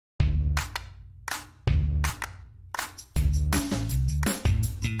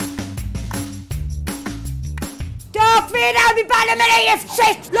feet, I'll be back in a minute, you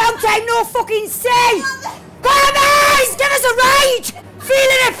shit! Long time no fucking see! Come on, give us a ride!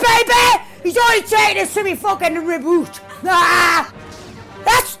 Feeling it, baby! He's only taking us to me fucking reboot. Ah!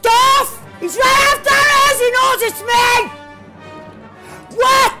 That's Darth! He's right after us! He knows it's me!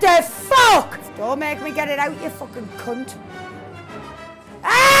 What the fuck? Don't make me get it out, you fucking cunt.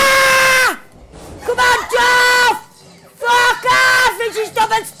 Ah! Come on, Darth! Fuck off! And she's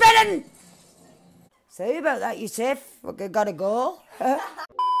double spinning! Sorry about that, you safe. Fucking gotta go.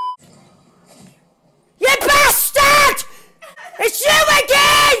 You bastard! It's you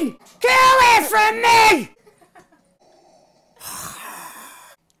again! Get away from me!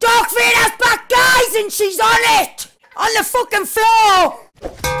 Dog feed us back, guys, and she's on it! On the fucking floor!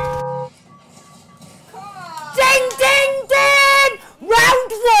 Ding, ding, ding!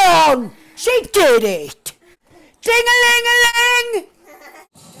 Round one! She did it! Ding-a-ling-a-ling!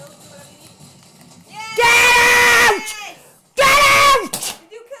 Get out! Get out!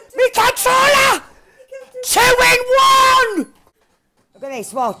 Me controller! 2 in 1! Look at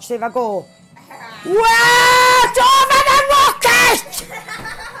this, watch, see if I go. What? Over the rocket!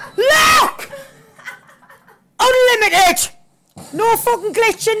 Look! Unlimited! No fucking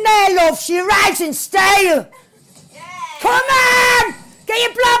glitch in there, love. She arrives in style. Come on! Get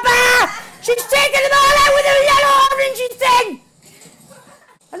your blubber! She's taking them all out with her yellow orangey thing!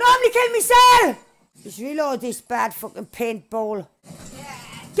 I normally kill myself! Just reload this bad fucking paintball.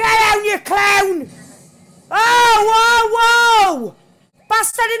 Get out, you clown! Oh, whoa, whoa!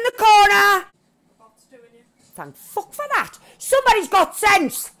 Bastard in the corner! Bot's doing you. Thank fuck for that! Somebody's got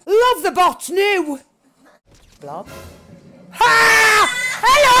sense! Love the bots new! Blob. Ha!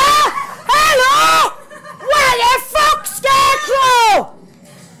 Hello! Hello! What the fuck, Scarecrow?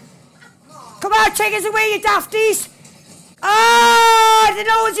 Come on, take us away, you dafties! Oh, I didn't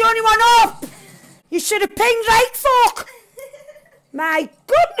know I was the only one up! You should have pinged right, fuck! My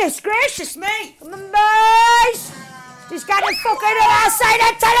goodness gracious me! Come on, boys! Just got the fucking other side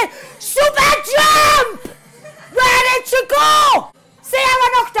and tell it! Super jump! Where did you go? See how I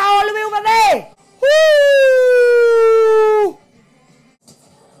knocked her all the way over there? Woo!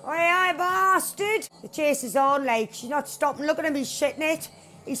 Oi, bastard! The chase is on, like, she's not stopping looking at me shitting it.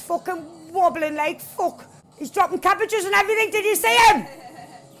 He's fucking wobbling like fuck. He's dropping cabbages and everything, did you see him?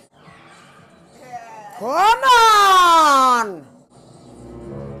 Come on!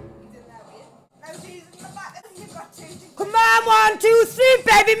 Come on, 1, 2, 3,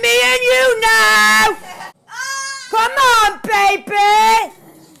 baby, me and you now! Come on, baby!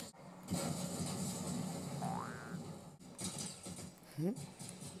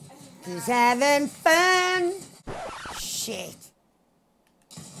 He's having fun. Shit.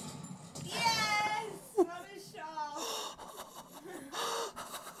 Yes! What a shot!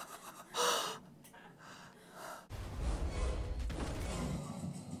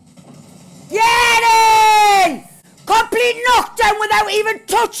 Get in! Complete knockdown without even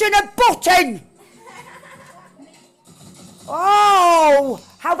touching a button! Oh!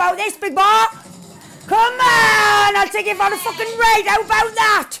 How about this, big boy? Come on! I'll take you for a fucking ride! How about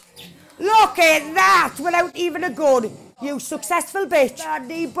that? Look at that! Without even a gun. You successful bitch.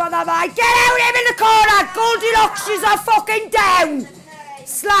 Bloody brother mine. Get out of him in the corner! Goldilocks is are fucking down!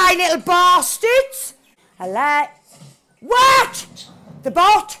 Sly little bastards! Hello? What? The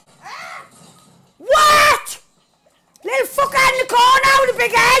bot? What? Little fucker in the corner with a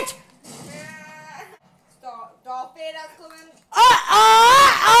big head! Darth VADER's coming.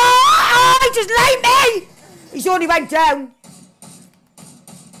 He just laid me! He's only went down.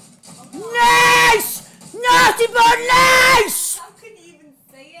 Nice! Naughty boy, nice! How can you even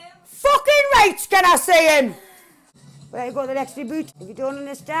see him? Fucking right, can I see him? Where you go to the next reboot? If you don't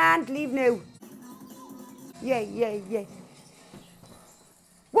understand, leave now. Yeah.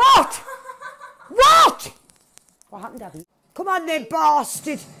 What? What? What happened, Abby? Come on then,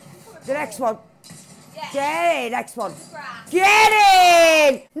 bastard. The next one. Yes. Get in, next one. Grass. Get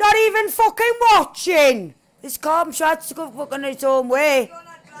in! Not even fucking watching. This carbon shot's to go fucking its own way. You're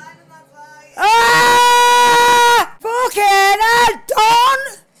not driving, that's why. Ah! Fucking done!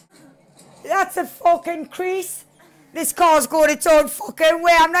 That's a fucking crease. This car's going its own fucking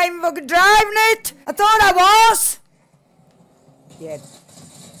way. I'm not even fucking driving it. I thought I was. Yeah.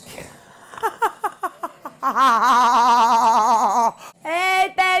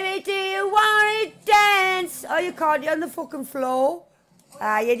 Hey baby, do you want to dance? Oh, you can't, you're on the fucking floor.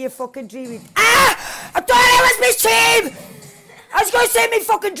 Ah, you're fucking dreaming. Ah! I thought it was my team! I was going to say me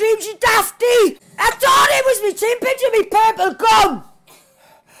fucking dreams, you dafty! I thought it was my team, picture me purple gum!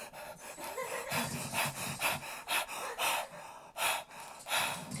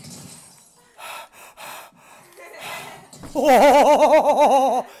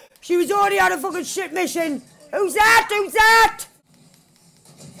 Oh, she was already on a fucking shit mission. Who's that? Who's that?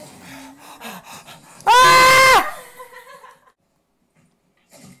 Ah!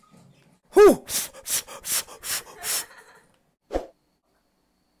 Who?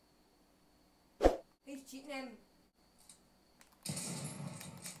 He's cheating him.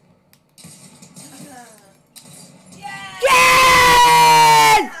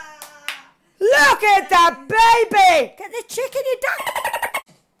 Again! Look at that baby! Get the chicken, you dog!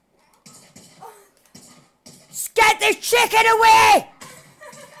 Get the chicken away!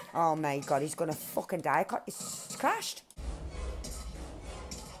 Oh my god, he's gonna fucking die. It's crashed.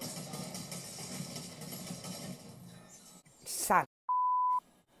 Sad.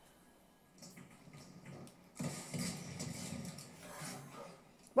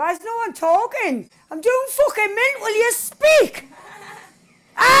 Why is no one talking? I'm doing fucking mint. Will you speak?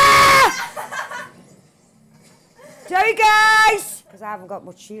 Ah! Sorry, guys. Because I haven't got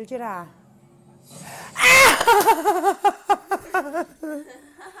much shield, you know. Ah!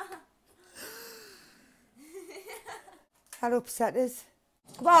 That upset us.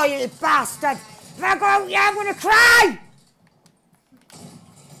 Come on, you little bastard. If I go out here, I'm going to cry.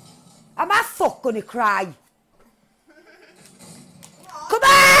 Am I fuck going to cry? Come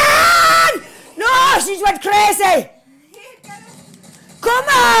on! No, she's went crazy. Come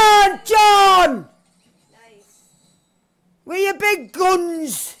on, John. Nice. With your big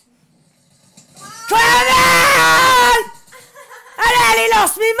guns. Come on! I nearly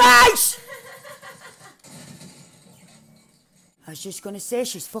lost me voice. I was just going to say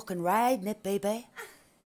she's fucking riding it, baby.